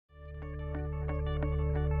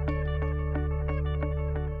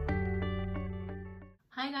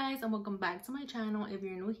Hi guys, and welcome back to my channel. If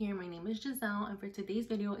you're new here, my name is Giselle, and for today's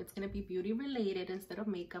video it's going to be beauty related instead of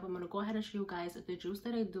makeup. I'm going to go ahead and show you guys the juice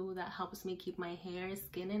that I do that helps me keep my hair,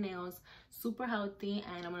 skin, and nails super healthy.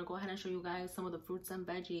 And I'm going to go ahead and show you guys some of the fruits and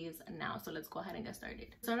veggies now. So let's go ahead and get started.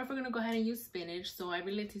 Start off, we're going to go ahead and use spinach. So I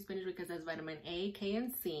really like spinach because it has vitamin A, K,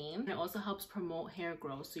 and C, and it also helps promote hair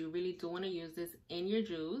growth. So you really do want to use this in your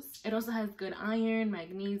juice. It also has good iron,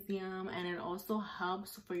 magnesium, and it also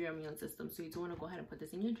helps for your immune system. So you do want to go ahead and put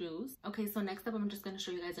this in your juice. Okay, so next up I'm just going to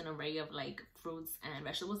show you guys an array of like fruits and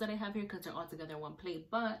vegetables that I have here because they're all together in one plate,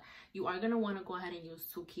 but you are going to want to go ahead and use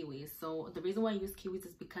 2 kiwis. So the reason why I use kiwis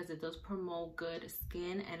is because it does promote good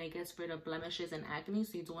skin and it gets rid of blemishes and acne,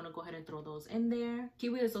 so you do want to go ahead and throw those in there.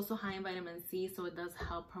 Kiwi is also high in vitamin C, so it does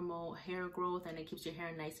help promote hair growth and it keeps your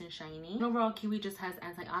hair nice and shiny. And overall, kiwi just has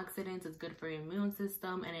antioxidants, it's good for your immune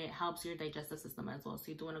system, and it helps your digestive system as well,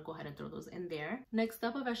 so you do want to go ahead and throw those in there. Next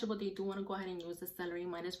up, a vegetable that you do want to go ahead and use is celery.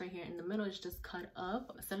 Mine is right here in the middle. It's just cut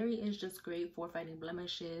up. Celery is just great for fighting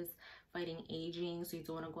blemishes, fighting aging, so you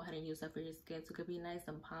do want to go ahead and use that for your skin. So it could be nice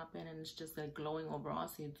and popping, and it's just like glowing overall,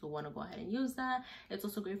 so you do want to go ahead and use that. It's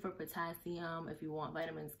also great for potassium if you want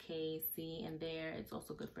vitamins K, C in there. It's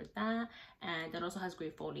also good for that, and that also has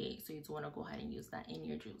great foliate, so you do want to go ahead and use that in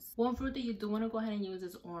your juice. One fruit that you do want to go ahead and use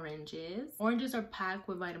is oranges. Oranges are packed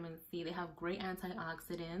with vitamin C. They have great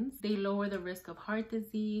antioxidants. They lower the risk of heart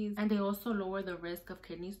disease, and they also lower the risk of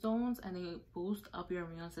kidney stones, and they boost up your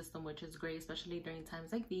immune system, which is great, especially during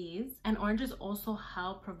times like these. And oranges also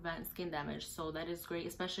help prevent skin damage, so that is great,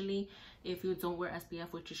 especially if you don't wear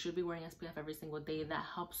SPF, which you should be wearing SPF every single day. That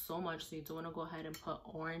helps so much, so you do want to go ahead and put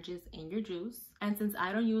oranges in your juice. And since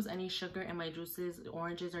I don't use any sugar in my juices,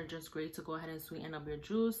 oranges are just great to go ahead and sweeten up your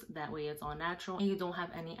juice. That way it's all natural and you don't have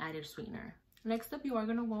any added sweetener. Next up, you are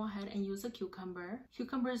going to go ahead and use a cucumber.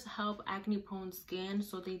 Cucumbers help acne-prone skin,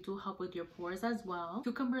 so they do help with your pores as well.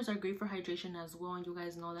 Cucumbers are great for hydration as well, and you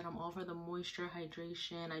guys know that I'm all for the moisture,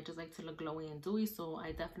 hydration. I just like to look glowy and dewy, so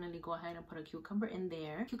I definitely go ahead and put a cucumber in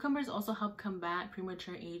there. Cucumbers also help combat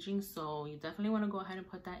premature aging, so you definitely want to go ahead and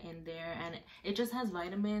put that in there. And it just has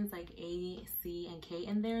vitamins like A, C, and K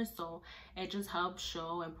in there, so it just helps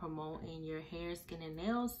show and promote in your hair, skin, and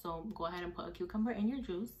nails. So go ahead and put a cucumber in your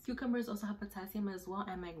juice. Cucumbers also have potassium as well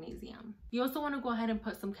and magnesium. You also want to go ahead and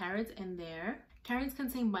put some carrots in there. Carrots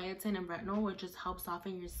contain biotin and retinol, which just helps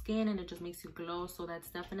soften your skin and it just makes you glow, so that's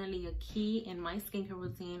definitely a key in my skincare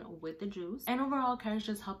routine with the juice. And overall, carrots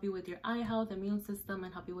just help you with your eye health, immune system,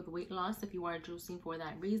 and help you with weight loss if you are juicing for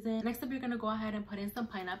that reason. Next up, you're going to go ahead and put in some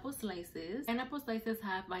pineapple slices. Pineapple slices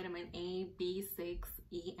have vitamin A, B6,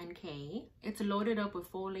 E, and K. It's loaded up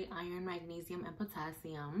with folate, iron, magnesium, and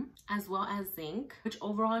potassium, as well as zinc, which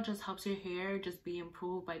overall just helps your hair just be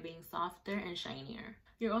improved by being softer and shinier.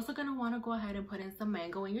 You're also going to want to go ahead and put in some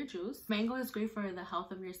mango in your juice. Mango is great for the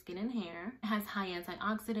health of your skin and hair. It has high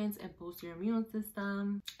antioxidants, it boosts your immune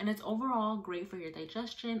system, and it's overall great for your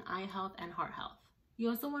digestion, eye health, and heart health. You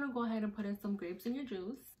also want to go ahead and put in some grapes in your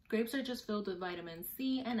juice. Grapes are just filled with vitamin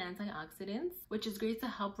C and antioxidants, which is great to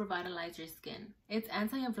help revitalize your skin. It's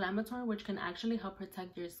anti-inflammatory, which can actually help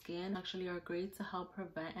protect your skin. Actually are great to help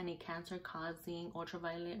prevent any cancer-causing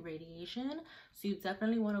ultraviolet radiation. So you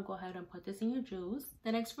definitely want to go ahead and put this in your juice.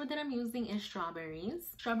 The next fruit that I'm using is strawberries.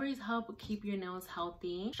 Strawberries help keep your nails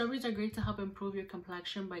healthy. Strawberries are great to help improve your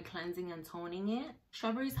complexion by cleansing and toning it.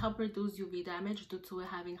 Strawberries help reduce UV damage due to it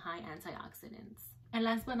having high antioxidants. And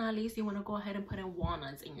last but not least, you want to go ahead and put in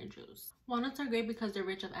walnuts in your juice. Walnuts are great because they're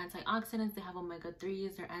rich of antioxidants, they have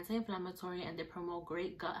omega-3s, they're anti-inflammatory, and they promote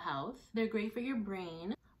great gut health. They're great for your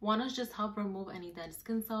brain. Walnuts just help remove any dead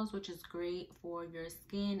skin cells, which is great for your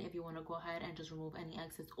skin if you want to go ahead and just remove any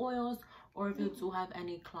excess oils, or if you do have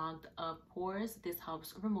any clogged up pores, this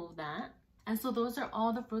helps remove that. And so those are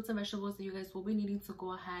all the fruits and vegetables that you guys will be needing to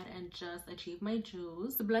go ahead and just achieve my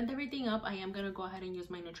juice. To blend everything up, I am going to go ahead and use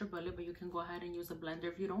my NutriBullet, but you can go ahead and use a blender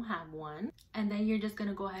if you don't have one. And then you're just going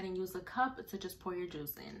to go ahead and use a cup to just pour your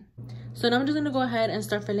juice in. So now I'm just going to go ahead and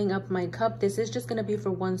start filling up my cup. This is just going to be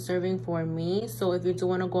for 1 serving for me. So if you do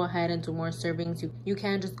want to go ahead and do more servings, you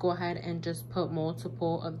can just go ahead and just put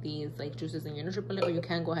multiple of these like juices in your NutriBullet, or you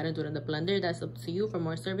can go ahead and do it in the blender. That's up to you for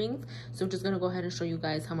more servings. So I'm just going to go ahead and show you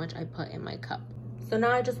guys how much I put in my cup. So now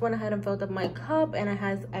I just went ahead and filled up my cup, and it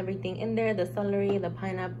has everything in there: the celery, the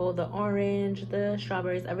pineapple, the orange, the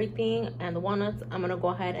strawberries, everything, and the walnuts. I'm gonna go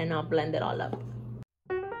ahead and I'll blend it all up.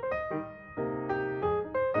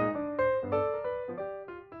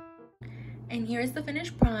 And here's the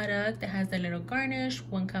finished product. It has a little garnish.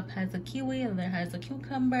 1 cup has a kiwi, the other has a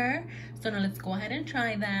cucumber. So now let's go ahead and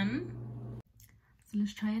try them. So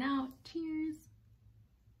let's try it out. Cheers.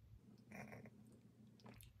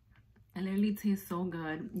 It literally tastes so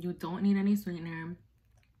good. You don't need any sweetener.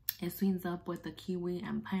 It sweetens up with the kiwi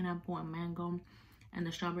and pineapple and mango and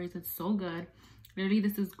the strawberries. It's so good. Literally,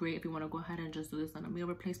 this is great if you want to go ahead and just do this on a meal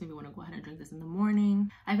replacement. If you want to go ahead and drink this in the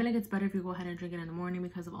morning. I feel like it's better if you go ahead and drink it in the morning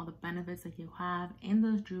because of all the benefits that you have in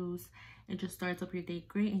the juice. It just starts up your day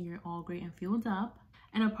great and you're all great and fueled up.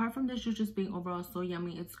 And apart from this juice just being overall so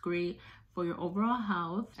yummy, it's great for your overall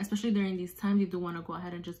health, especially during these times. You do want to go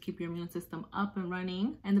ahead and just keep your immune system up and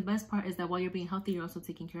running. And the best part is that while you're being healthy, you're also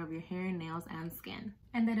taking care of your hair, nails, and skin.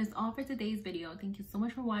 And that is all for today's video. Thank you so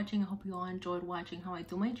much for watching. I hope you all enjoyed watching how I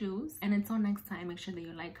do my juice. And until next time, make sure that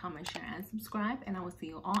you like, comment, share, and subscribe. And I will see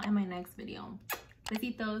you all in my next video.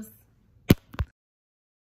 Besitos.